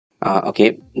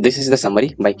Okay, this is the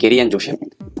summary by Kerry and Joseph.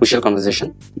 Crucial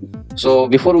conversation. So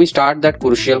before we start that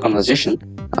crucial conversation,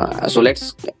 so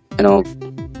let's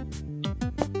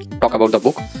talk about the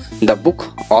book. The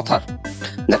book author.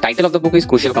 The title of the book is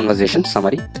Crucial Conversation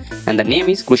Summary, and the name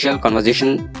is Crucial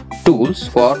Conversation Tools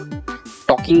for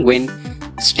Talking When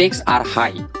Stakes Are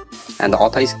High. And the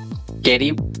author is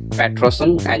Kerry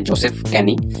Patterson and Joseph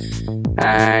Kenny.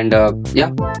 And yeah,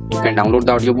 you can download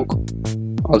the audiobook,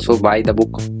 also buy the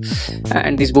book,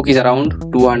 and this book is around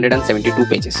 272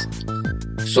 pages.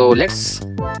 So let's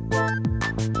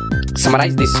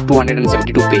summarize this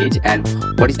 272 page and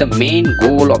what is the main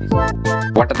goal of,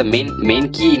 what are the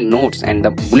main key notes and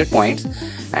the bullet points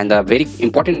and the very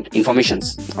important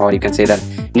informations, or you can say the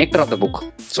nectar of the book.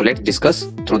 So let's discuss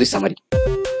through this summary.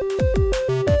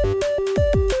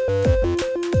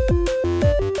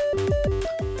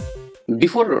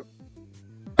 Before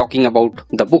talking about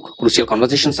the book Crucial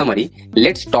Conversation Summary,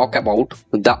 let's talk about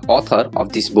the author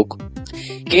of this book.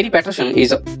 Kerry Patterson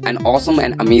is an awesome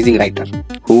and amazing writer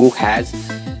who has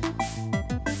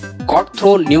got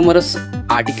through numerous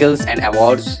articles and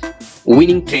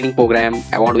award-winning training program.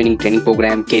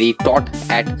 Kerry taught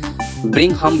at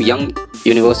Brigham Young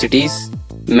University's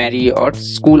Marriott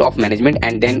School of Management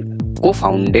and then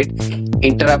co-founded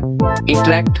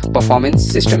Interact Performance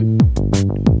System,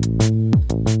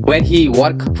 where he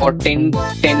worked for 10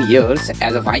 years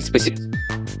as a vice president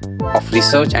of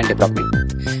research and development.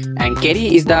 And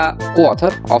Kerry is the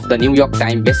co-author of the New York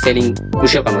Times best-selling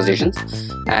Crucial Conversations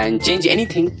and Change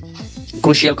Anything,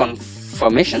 Crucial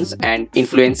Confirmations and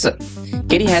Influencer.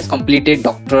 Kerry has completed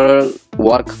doctoral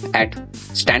work at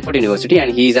Stanford University,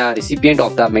 and he is a recipient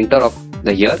of the Mentor of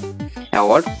the Year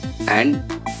Award and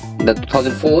the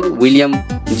 2004 William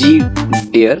G.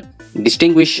 Deere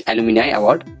Distinguished Alumni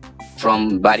Award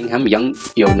from Brigham Young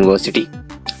University.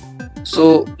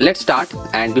 So let's start,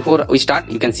 and before we start,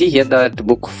 you can see here the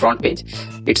book front page.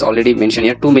 It's already mentioned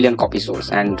here 2 million copies sold,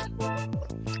 and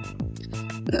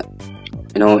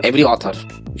every author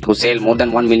who sell more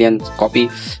than 1 million copy,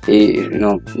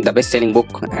 the best-selling book,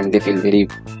 and they feel very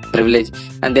privileged,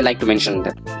 and they like to mention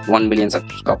that 1 million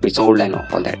copies sold and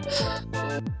all that.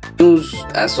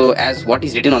 So as what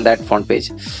is written on that front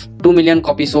page, 2 million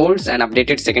copies sold and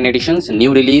updated second editions,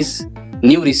 new release,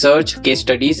 new research, case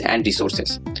studies and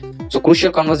resources. So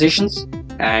Crucial Conversations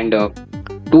and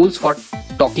Tools for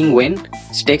Talking When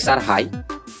Stakes Are High.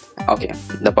 Okay,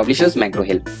 the publishers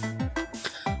McGraw-Hill.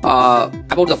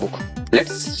 About the book,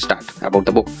 let's start about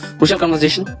the book. Crucial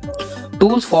Conversation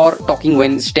Tools for Talking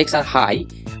When Stakes Are High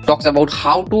talks about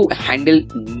how to handle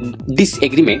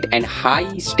disagreement and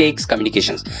high stakes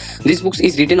communications. This book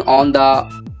is written on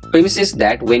the premises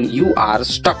that when you are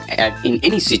stuck in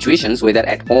any situations, whether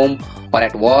at home or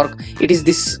at work, it is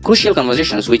this crucial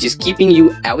conversations which is keeping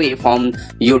you away from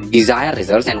your desired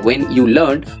results, and when you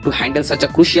learn to handle such a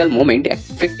crucial moment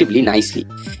effectively, nicely,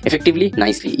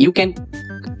 you can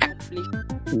accomplish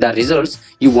the results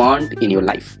you want in your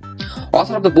life.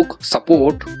 Author of the book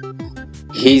support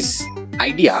his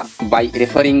idea by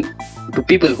referring to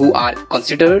people who are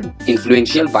considered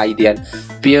influential by their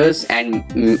peers and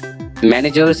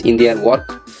managers in their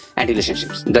work and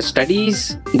relationships. They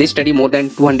study more than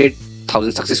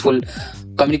 200,000 successful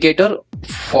communicators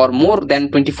for more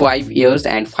than 25 years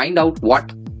and find out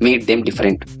what made them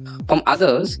different from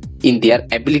others in their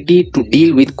ability to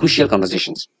deal with crucial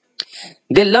conversations.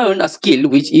 They learn a skill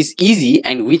which is easy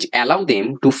and which allow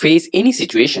them to face any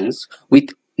situations with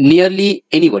nearly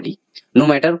anybody, no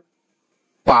matter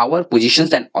power,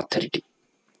 positions and authority.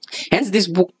 Hence this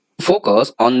book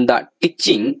focus on the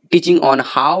teaching on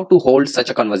how to hold such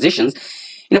a conversations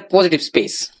in a positive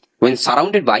space when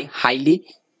surrounded by highly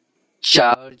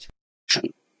charged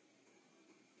emotion.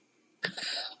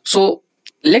 So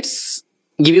let's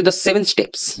give you the 7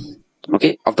 steps,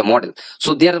 okay, of the model.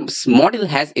 So their model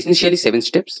has essentially 7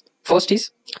 steps. First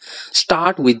is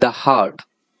start with the heart,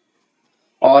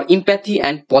 or empathy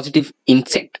and positive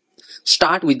intent.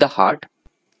 Start with the heart,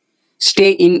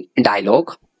 stay in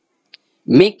dialogue,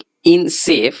 make in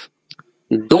safe,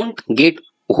 don't get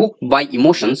hooked by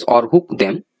emotions or hook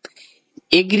them,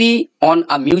 agree on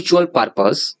a mutual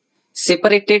purpose,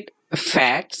 separated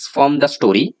facts from the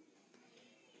story,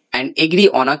 and agree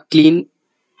on a clean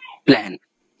plan.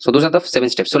 So those are the 7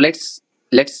 steps. So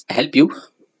let's help you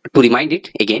to remind it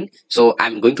again. So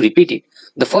I'm going to repeat it.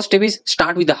 The first step is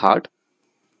start with the heart,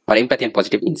 or empathy and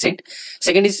positive intent.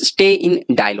 Second is stay in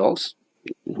dialogues,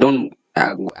 don't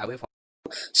go away from.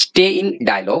 Stay in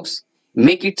dialogues,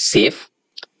 make it safe,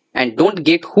 and don't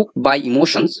get hooked by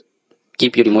emotions.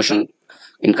 Keep your emotion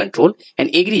in control, and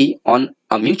agree on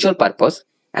a mutual purpose,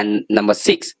 And number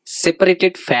 6,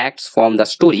 separated facts from the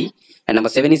story. And number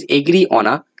 7 is agree on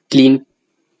a clean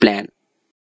plan.